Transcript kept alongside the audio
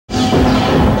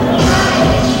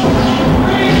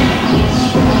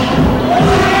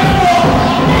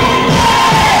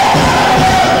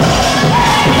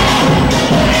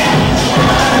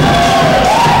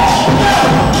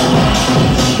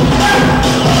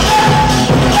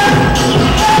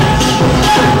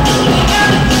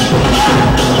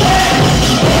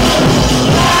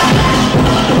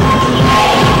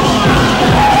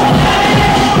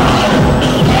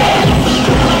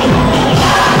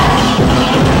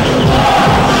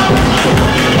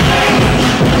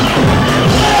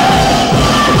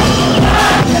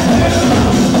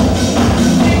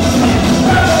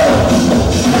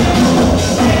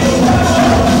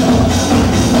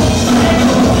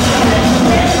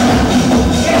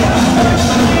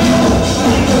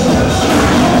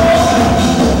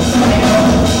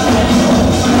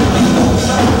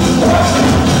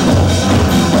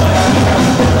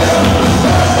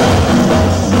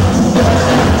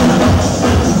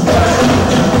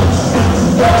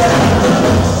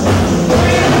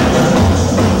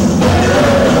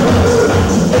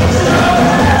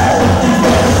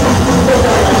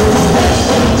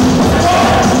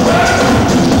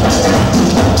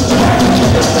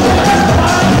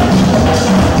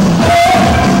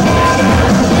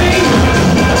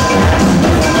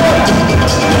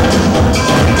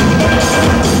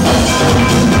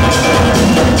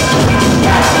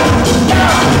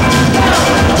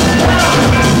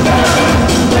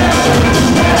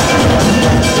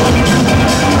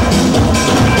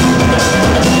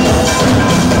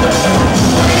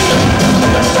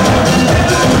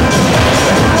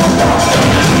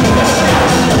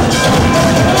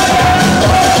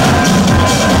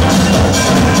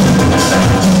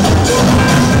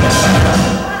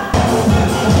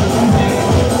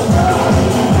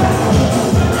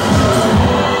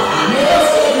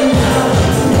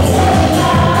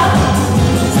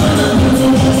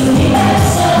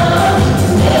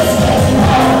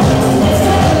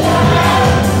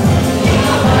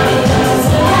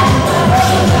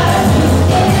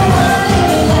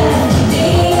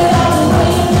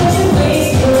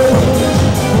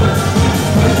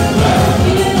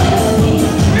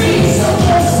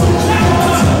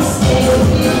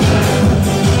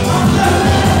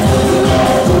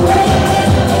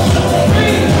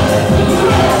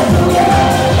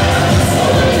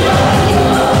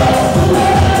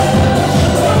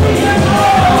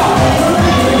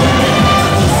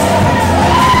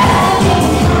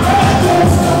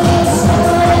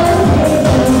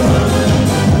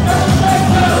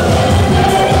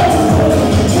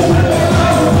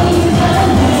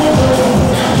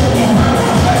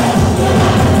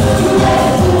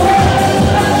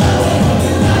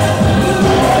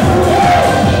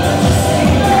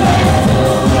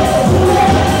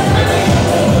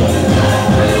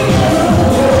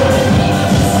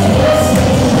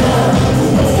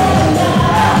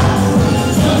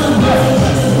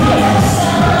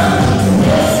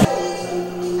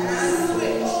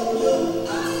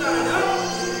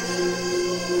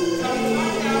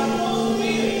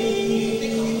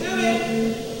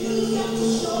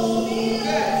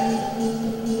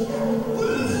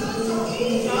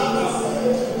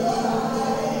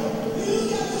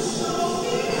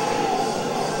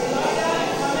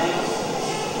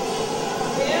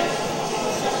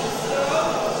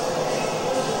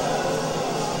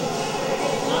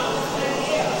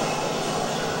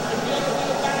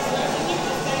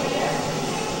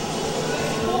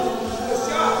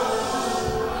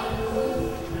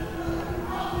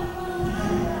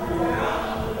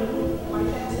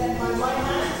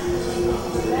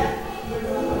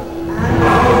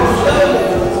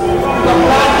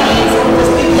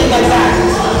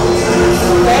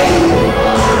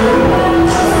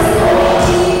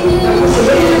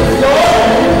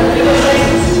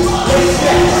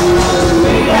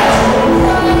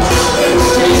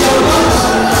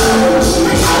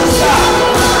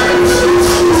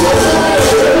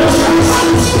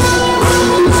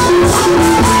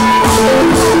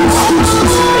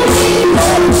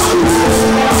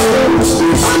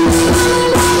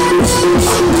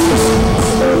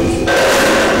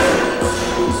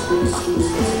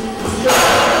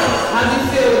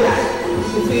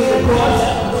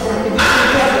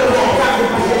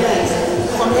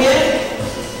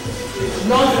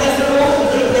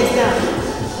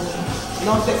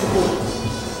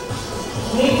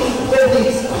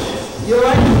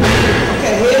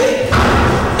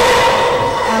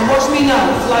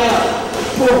fly up.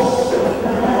 Boom.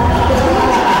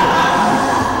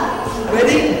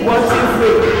 Ready? 1, 2,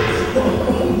 3.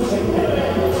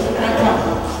 And come.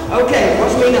 Okay,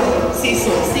 watch me now.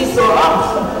 Seesaw, seesaw up.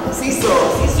 Seesaw,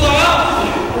 seesaw up.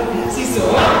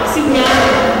 Seesaw up.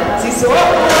 Superman. Seesaw up.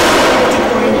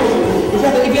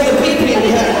 If you have the PP, you have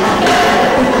it.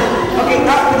 Okay,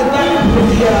 up with the back with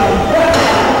the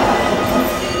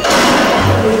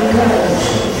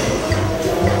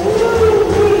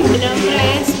Mi nombre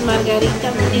es Margarita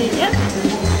Munilla.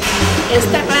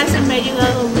 Esta clase me ha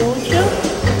ayudado mucho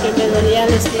porque me dolía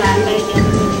la espalda y ya no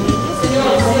me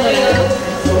duele.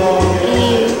 Y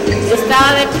estaba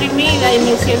deprimida y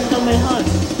me siento mejor.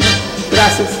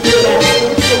 Gracias.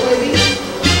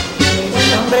 Mi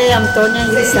nombre es Antonia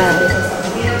Grisales.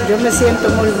 Yo me siento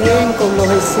muy bien con los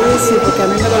ejercicios porque a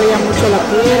mí me dolía mucho la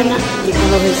pierna y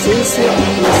con los ejercicios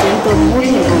me siento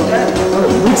muy mejor.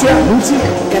 Muchas gracias.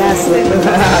 Gracias.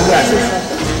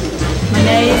 Mi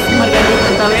nombre es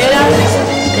Margarita Taveras.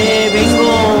 Vengo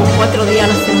 4 días a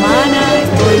la semana.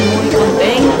 Estoy muy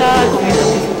contenta con esto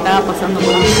que está pasando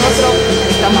con nosotros.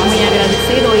 Estamos muy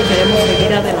agradecidos y queremos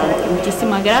seguir adelante.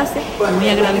 Muchísimas gracias. Muy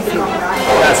agradecidos.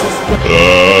 Gracias.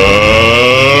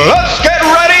 Let's get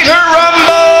ready to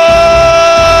rumble!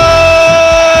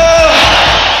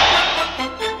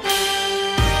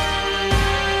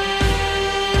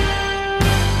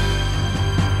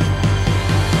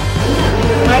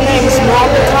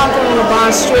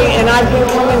 Street, and I've been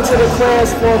coming to the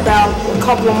class for about a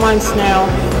couple of months now,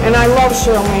 and I love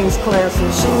Syrlene's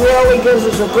classes. She really gives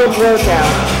us a good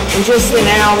workout in just an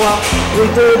hour.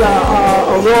 We do the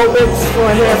aerobics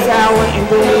for a half hour, and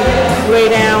then we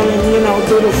lay down and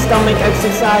do the stomach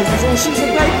exercises, and she's a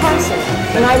great person,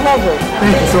 and I love her.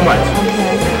 Thank you so much.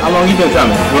 Okay. How long you been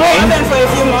coming? I've been for a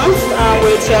few months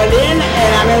with Syrlene,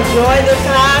 and I'm enjoying the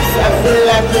class. I feel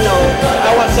like,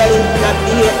 I want Syrlene to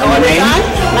be here all the time.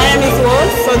 My name is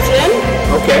Syrlene.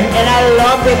 Okay. And I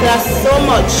love the class so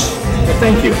much. Well,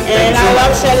 thank you. And I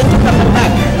love Syrlene to come back.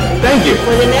 Thank you.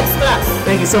 For the next class.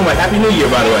 Thank you so much. Happy New Year,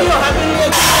 by the way. Happy New Year.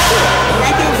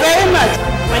 Thank you very much.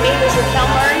 My name is Raquel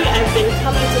Murray. I've been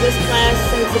coming to this class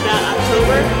since about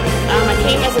October. I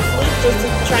came as a fluke just to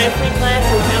try a free class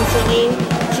and found Syrlene.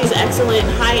 She's excellent,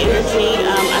 high energy.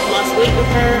 I've lost weight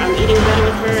with her. I'm eating better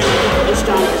with her, and I'm really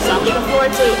stronger. So I'm looking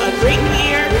forward to a great new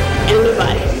year and a new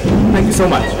body. Thank you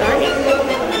so much. All right.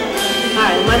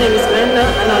 Hi, my name is Brenda,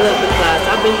 and I love the class.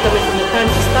 I've been coming from the time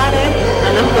she started,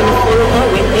 and I'm going to follow her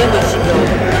wherever she goes.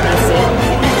 That's it.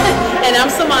 And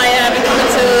I'm Samaya. I've been coming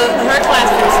to her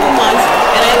class for 2 months,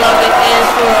 and I love it. And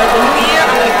for the new year, I'm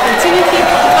going to continue to keep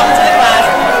coming to the class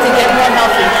to get more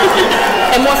healthy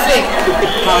and more fit.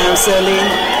 Hi, I'm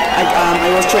Syrlene. I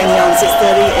was training here on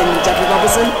 6:30 in Jackie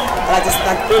Robinson. I just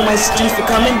thank all my students for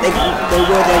coming. They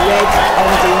wear their red,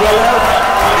 orange and yellow,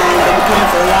 and they've been coming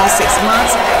for the last 6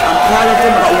 months. I'm proud of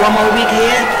them. I've got 1 more week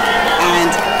here. And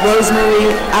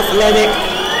Rosemary, athletic,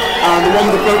 the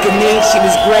one with the broken knee, she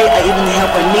was great. I even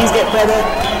helped her knees get better.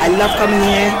 I love coming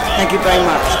here. Thank you very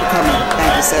much for coming.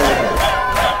 Thank you, Syrlene.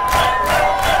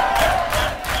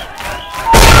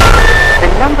 The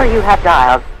number you have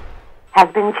dialed has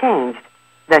been changed.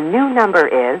 The new number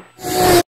is